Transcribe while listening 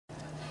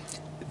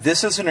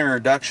This is an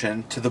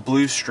introduction to the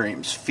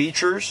BluStream's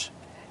features,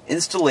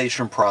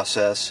 installation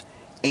process,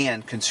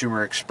 and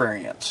consumer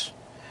experience.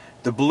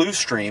 The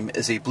BluStream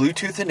is a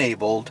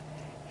Bluetooth-enabled,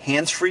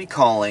 hands-free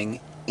calling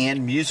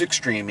and music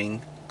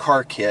streaming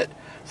car kit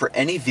for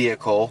any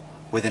vehicle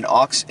with an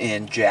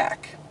aux-in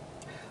jack.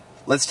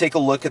 Let's take a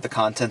look at the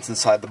contents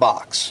inside the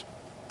box.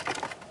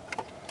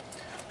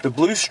 The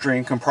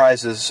BluStream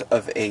comprises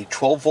of a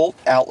 12-volt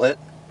outlet,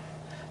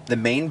 the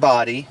main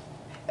body,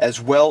 as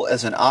well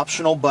as an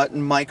optional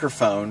button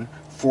microphone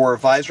for a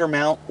visor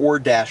mount or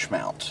dash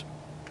mount.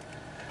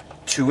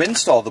 To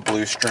install the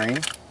BluStream,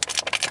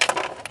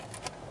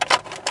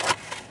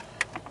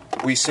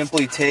 we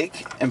simply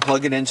take and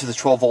plug it into the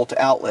 12-volt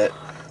outlet,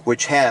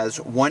 which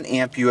has 1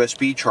 amp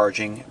USB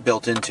charging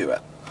built into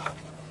it.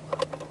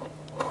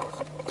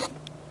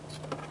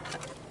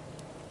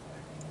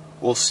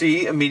 We'll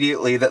see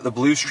immediately that the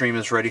BluStream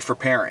is ready for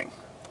pairing.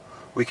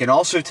 We can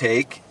also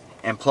take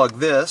and plug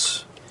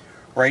this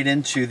right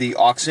into the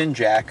aux-in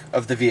jack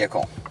of the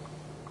vehicle.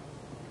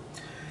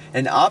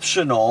 An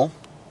optional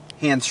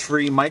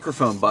hands-free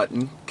microphone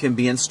button can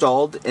be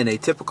installed in a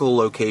typical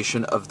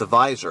location of the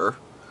visor,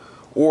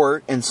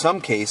 or in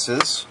some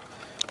cases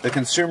the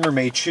consumer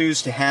may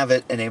choose to have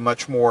it in a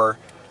much more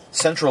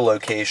central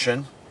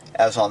location,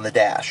 as on the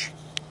dash.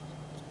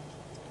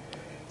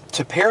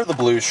 To pair the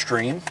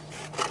BluStream,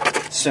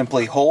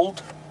 simply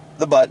hold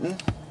the button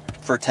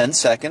for 10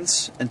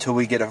 seconds until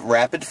we get a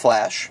rapid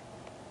flash.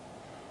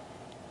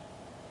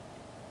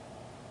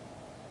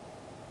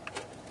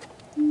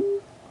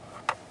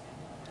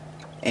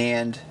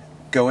 And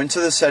go into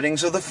the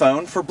settings of the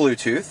phone for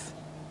Bluetooth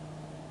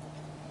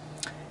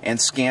and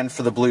scan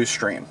for the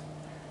BluStream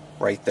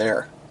right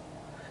there.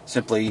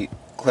 Simply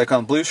click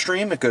on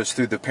BluStream, it goes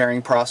through the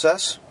pairing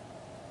process,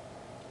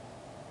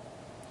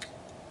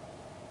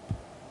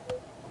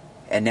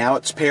 and now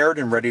it's paired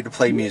and ready to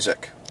play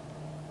music.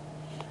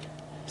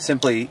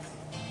 Simply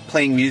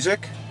playing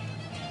music,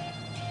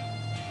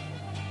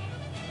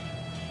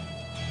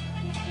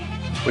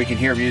 we can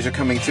hear music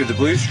coming through the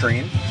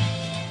BluStream.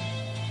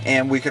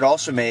 And we could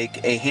also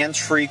make a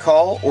hands-free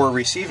call or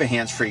receive a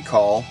hands-free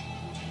call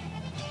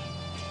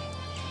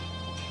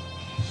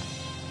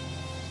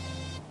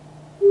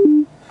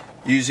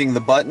using the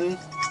button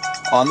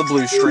on the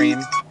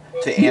BluStream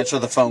to answer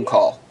the phone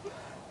call.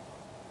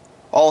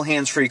 All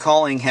hands-free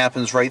calling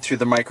happens right through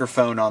the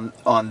microphone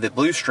on the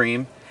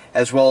BluStream,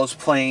 as well as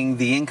playing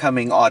the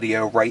incoming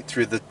audio right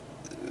through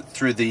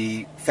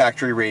the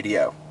factory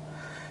radio.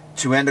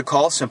 To end a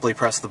call, simply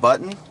press the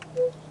button,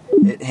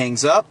 it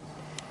hangs up,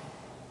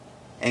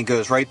 and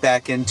goes right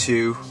back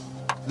into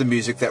the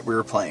music that we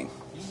were playing.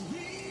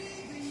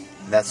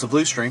 That's the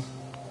BluStream.